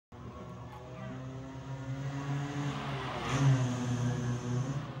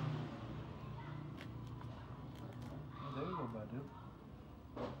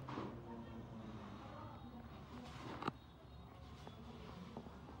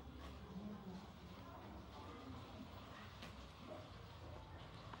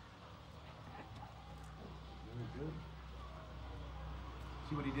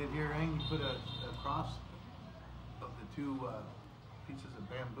See what he did here, Ang? He put a cross of the two pieces of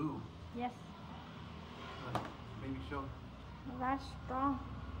bamboo. Yes. Maybe show. That's strong.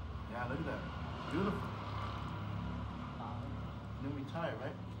 Yeah, look at that. Beautiful. And then we tie,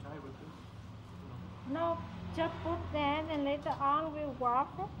 right? Tie with this. No, just put that and later on we'll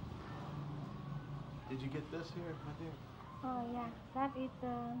walk. Did you get this here, right there? Oh yeah, that is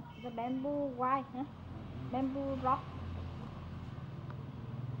the bamboo wire, huh? Bamboo rock.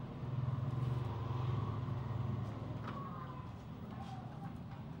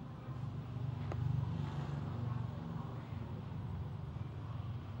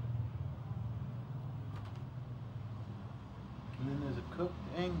 And then there's a cooked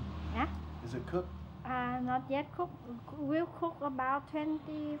Ang. Yeah? Is it cooked? Not yet cooked. We'll cook about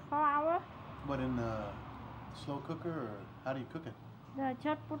 24 hours. What, in the slow cooker, or how do you cook it?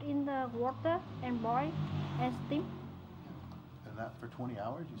 Just put in the water and boil and steam. And that for 20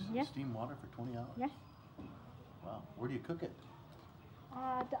 hours? You Yes. steam water for 20 hours? Yes. Wow. Where do you cook it?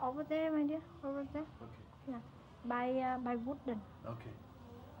 Over there, my dear. Over there. Okay. Yeah. By wooden. Okay.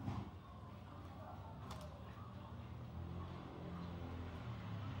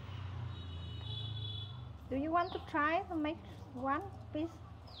 Do you want to try to make one piece?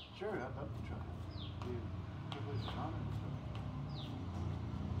 Sure, I'd love to try.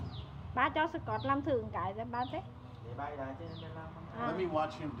 Ba cho Scott làm thử một cái cho ba thế. Để bay ra chứ bên Lam không. Let me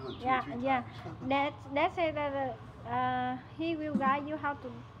watch him do it 2 or Yeah, 3 yeah. times. That say that he will guide you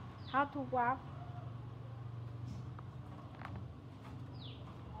how to walk.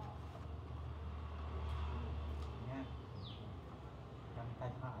 Nha. Cầm tay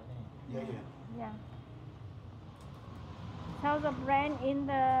phải này. Yeah, yeah. Yeah. So the brand in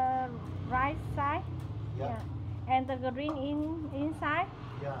the right side. Yeah. Yeah. And the green inside.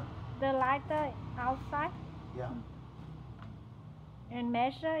 Yeah. The lighter outside. Yeah. And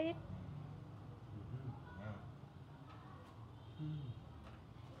measure it.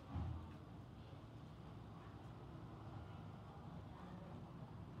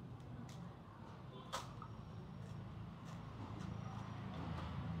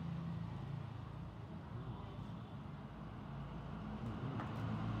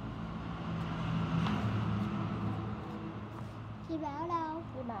 Chị Bảo đâu?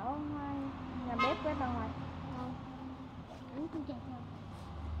 Chị bảo nhà bếp với bà ngoài. Đâu? Ảnh con chặt rồi.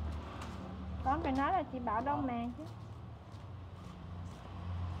 Con phải nói là chị bảo đâu mà chứ.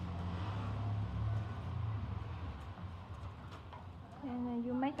 And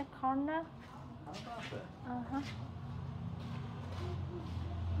you make the corner. How about that? Uh-huh.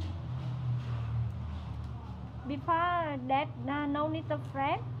 Before that, no need the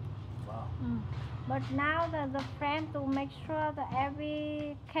frame. Wow. But now the frame to make sure that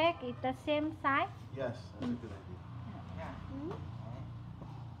every cake is the same size. Yes, that's a good idea. Nha. Ừ.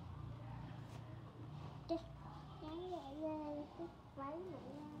 Đấy. Cái vậy lên, cái váy vậy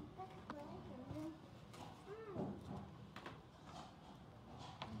lên, cái váy vậy lên.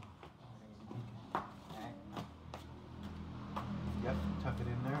 Đấy. Yep, tuck it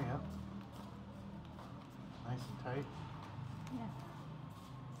in there, yep. Nice and tight.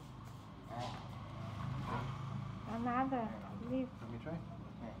 Đấy. Another leaf. Let me try.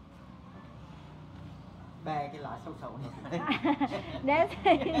 Này. Bè cái lá sâu sâu này. That's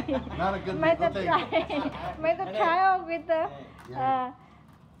Not a good make thing. the I'll take it. try. Make the trial with the. Yeah.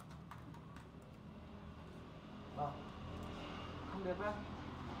 Không được đâu.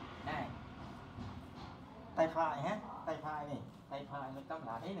 Này. Tay phải ha, tay phải này, tay phải nó cầm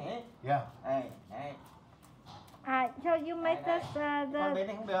lá thế này. Yeah. Đây, đây. So you make Đây, this đây. Còn the. đến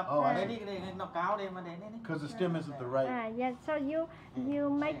đây không được. Oh, I Đến đi, cái này nó cao đây mà đến đây. Because the stem isn't the right. Yeah. So you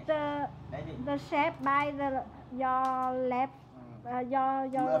make the Đấy đi. shape by your left,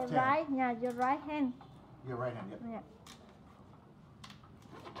 your Left hand. right, yeah, your right hand. Your right hand, yep. Yeah.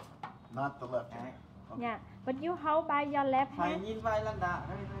 Not the left hand. Đấy. Okay. Yeah. But you hold by your left Phải hand. nhìn vài lần đã.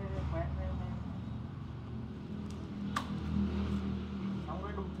 Đây, quẹt đây. Xong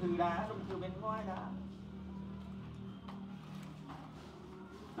rồi đụng thử bên ngoài đã.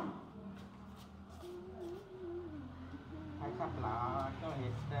 Phải khắp lá cho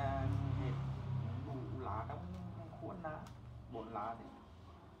hết đủ lá trong cuốn lá, 4 lá thì.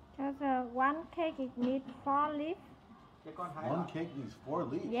 Because one cake it needs 4 leaves. Chứ còn 2 One lá. cake needs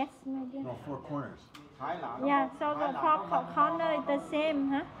 4 leaves. Yes, my dear. No, 4 corners. 2 lá. nó Yeah. bọc, So the 2 lá nó four bọc corner is nó- the same,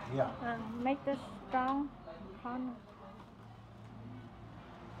 huh? Yeah. Make the strong corner.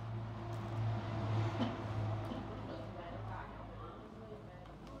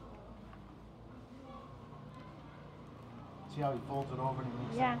 See how he folds it over and he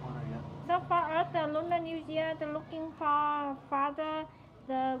makes Yeah. that corner, yeah? So for us, the Lunar New Year, they're looking for Father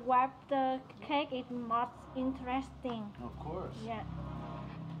the cake is more interesting. Of course. Yeah.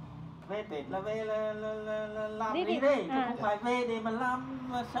 Về Tết là về là làm Đi đi đi. đấy, chứ À. không phải về để mà làm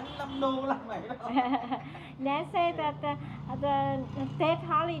sắn làm đồ làm vậy đâu. They say that the Tet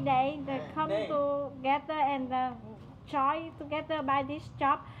holiday they come Day. together and joy together by this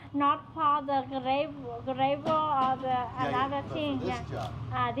job, not for the gravel or the another but thing. for this Yeah.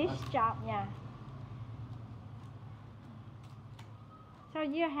 job. This job. Yeah. So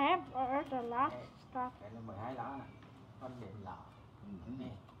you have earned a lot stuff. Đây là 12 lá này, con đệm lọ. Mhm. Nè.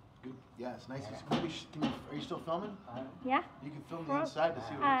 Good. Yeah, it's nice. Maybe are you still filming? Yeah. You can film the inside to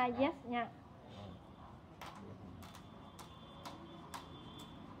see what it's Yes. Yeah.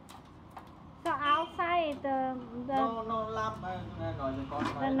 So outside Nó làm nói với con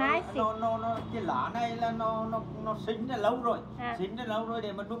The nói, nice nó cái lá này là nó sinh ra lâu rồi, À. sinh ra lâu rồi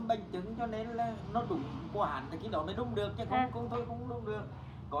để mà đun bánh trứng, cho nên là nó đúng quả hạn thì khi đó mới đun được, chứ không thôi không đun được.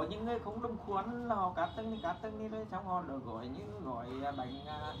 Có những người không đun khuôn là họ cắt từng đi rồi xong họ được gọi những gọi bánh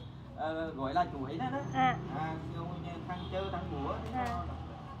gọi là chuối đó đó. Như thằng chơi thằng búa thì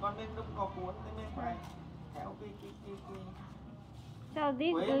con nên đun có cuốn thì mới phải theo cái So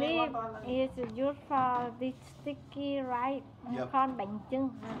this Wait, leaf what is used for this sticky rice Yep. called bánh chưng.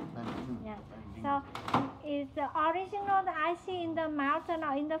 Yeah. Bánh So it's the original that I see in the mountain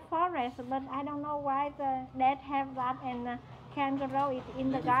or in the forest, but I don't know why that have that and can grow it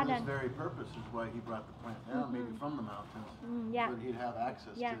in the Maybe for garden. this very purpose is why he brought the plant down, maybe from the mountains. Yeah. So that he'd have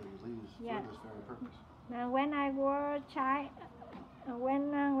access Yeah. to these leaves Yeah. for this very purpose. When I was child,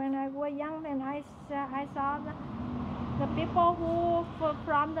 when I was young, then I saw the people who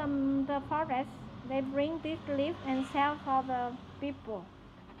from the forest, they bring this leaf and sell for the people.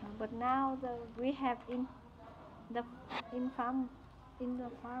 But now we have in the farm, in the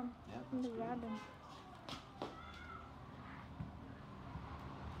garden.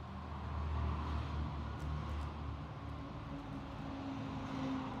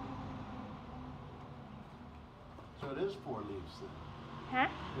 So it is 4 leaves then. Huh?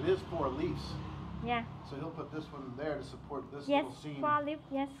 It is 4 leaves. Yeah. So he'll put this one there to support this Yes, little seam. 4 leaf.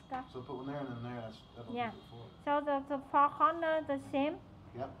 Yes, God. So put one there and then there. That'll Yeah. do it for it. So the 4 corner the same.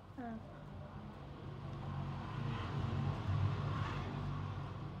 Yep.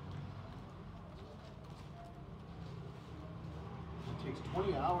 It takes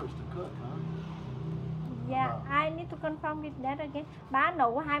 20 hours to cook, huh? Yeah, I need to confirm with that again. Bá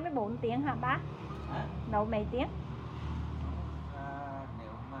nấu 24 tiếng hả bá? Hả? Nấu mấy tiếng?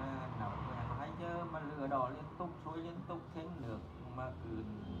 Nếu mà nấu hay chứ mà lửa đỏ liên tục sôi liên tục thêm nước mà cứ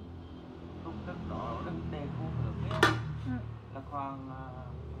lúc nước đỏ đừng để khô nước ấy, là khoảng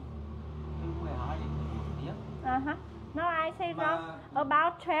từ 12 đến 14 tiếng. No, I say wrong.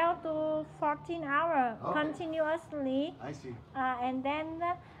 About 12 to 14 hours continuously. I see. And then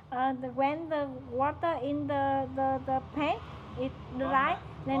when the water in the pan is dry,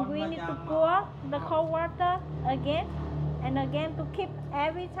 then we need to pour the cold water again and again to keep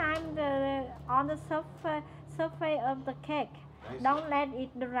every time on the surface of the cake. Don't let it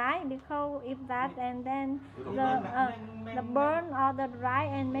dry, because if that and then the burn or the dry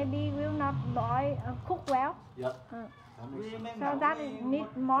and maybe will not boil cook well. Yep. So that need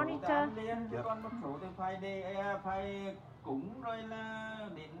monitor. Còn một số thì phải phải cúng rồi là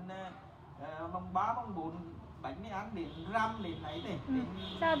đến mồng 3 mồng 4 bánh mới ăn đến răm đến ấy này.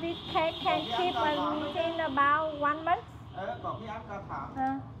 So this cake can keep within about 1 month. Có khi ăn cả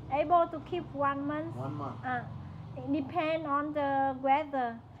tháng. Able to keep 1 month. 1 month. It depends on the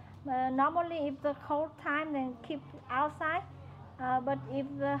weather. Normally, if the cold time, then keep outside. But if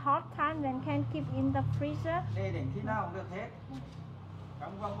the hot time, then can keep in the freezer. Để đến khi nào cũng được hết.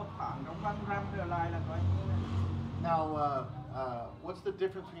 Trong vòng 1 tháng, trong vòng răm trở lại là coi như là. Now, what's the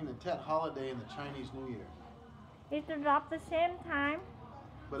difference between the Tet holiday and the Chinese New Year? It's about the same time.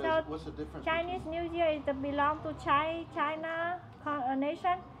 But So what's the difference? Chinese New Year is belong to China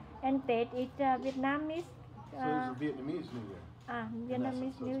nation, and Tet is Vietnamese. So it's a Vietnamese New Year.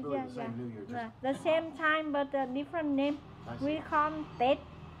 Vietnamese So it's New really Year. the same New Year, just The same time, but a different name. I see. We call Tet.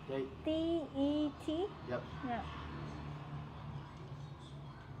 Date. T-E-T. Yep. Yeah.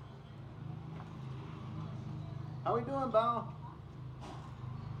 How we doing, Bao?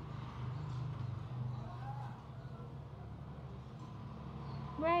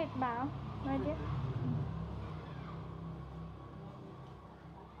 Where is Bảo? Right there.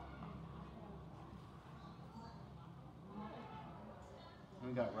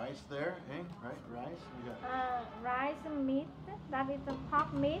 We got rice there, eh? Right, rice. We got Rice and meat. That is the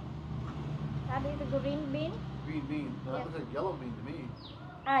pork meat. That is the green bean. green bean. That looks like yellow bean to me.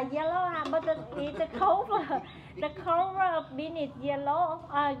 Yellow, but it's a cold. The color of bean is yellow,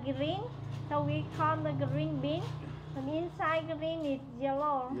 green. So we call the green bean. The inside green is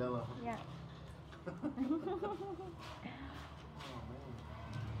yellow. Yellow. Yeah.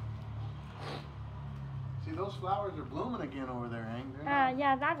 See, those flowers are blooming again over there, Hank.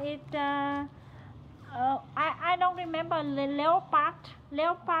 Yeah, that is. I don't remember the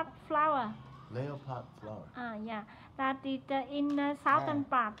leopard flower. Leopard flower. Yeah, that is in southern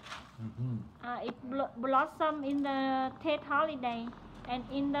part. It blossom in the Tet holiday, and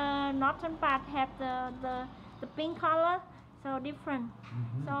in the northern part have the pink color, so different.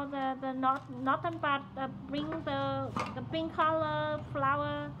 So the northern part bring the pink color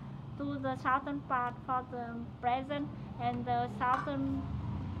flower to the southern part for the present, and the southern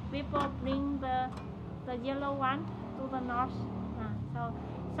people bring the yellow one to the north. So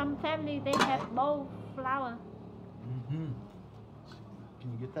some family they have both flower. Can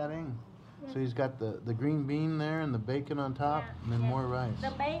you get that in? Yes. So he's got the green bean there and the bacon on top, Yeah, and then yeah. more rice.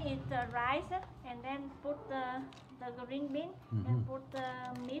 The base is the rice, and then put the green bean, and put the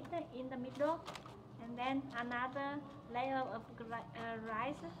meat in the middle, and then another layer of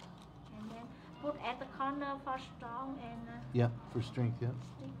rice, and then put at the corner for strong and Yeah, for strength, yeah.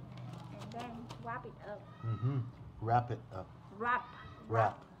 stick, and then wrap it up. Wrap it up. Wrap.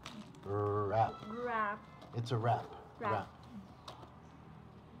 Wrap. Wrap. Wrap. It's a wrap. Wrap.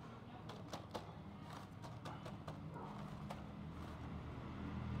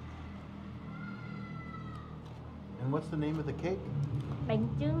 And what's the name of the cake? Bánh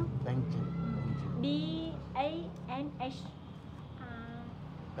chưng. Bánh chưng. Bánh chưng. B-A-N-H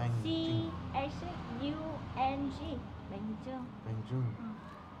Bánh chưng. C-H-U-N-G. Bánh chưng. Bánh chưng.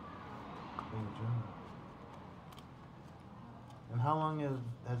 Bánh chưng. And how long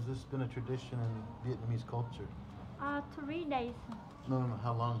has this been a tradition in Vietnamese culture? 3 days. No.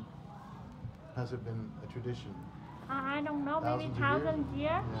 How long has it been a tradition? I don't know, maybe Thousands of 1,000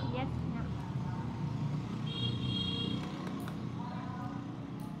 years. Yeah. Yes. Yeah.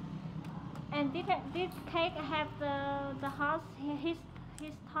 And this cake have the house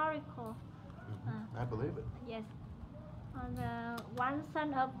historical. I believe it. Yes. The one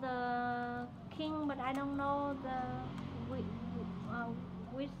son of the king, but I don't know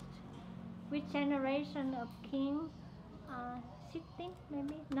which generation of king. 16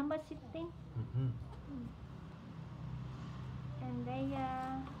 maybe, number 16. And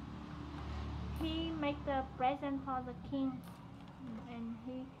he make the present for the king, and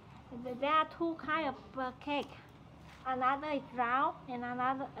there are two kind of cake. Another is round, and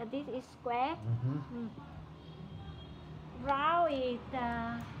another this is square. Round is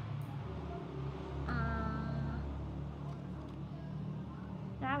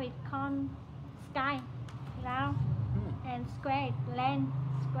round is called sky round, and square is land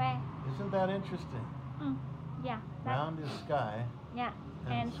square. Isn't that interesting? Yeah. Round is sky. Yeah,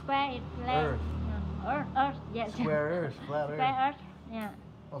 and square is land. Earth. Earth, yes. Square Earth, flat Earth. Square Earth, yeah.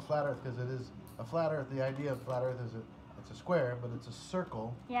 Well, flat Earth, because it is a flat Earth. The idea of flat Earth is it's a square, but it's a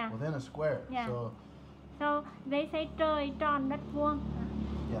circle within a square. Yeah. So they say trời tròn đất vuông.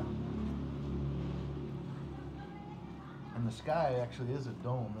 yeah. And the sky actually is a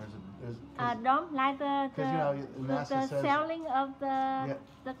dome. There's Dome, like the NASA says, ceiling of the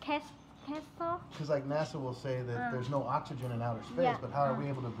castle. Because like NASA will say that there's no oxygen in outer space, but how are we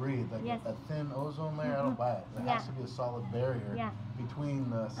able to breathe? Like a thin ozone layer? I don't buy it. There has to be a solid barrier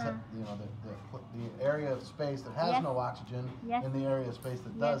between the area of space that has no oxygen and the area of space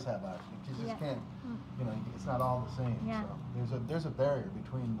that does have oxygen. You just can't, it's not all the same. So there's a barrier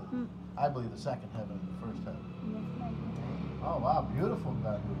between I believe the second heaven and the first heaven. Oh wow, beautiful,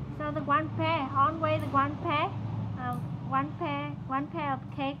 Ba Duc. So the one pair, always one pair of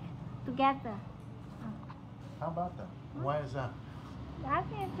cake together. How about that? Why is that? That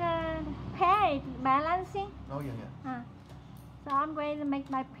is pair is balancing. Oh yeah. So always make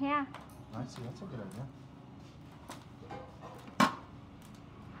my pair. I see. That's a good idea.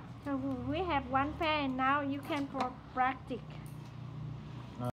 So we have one pair, and now you can practice.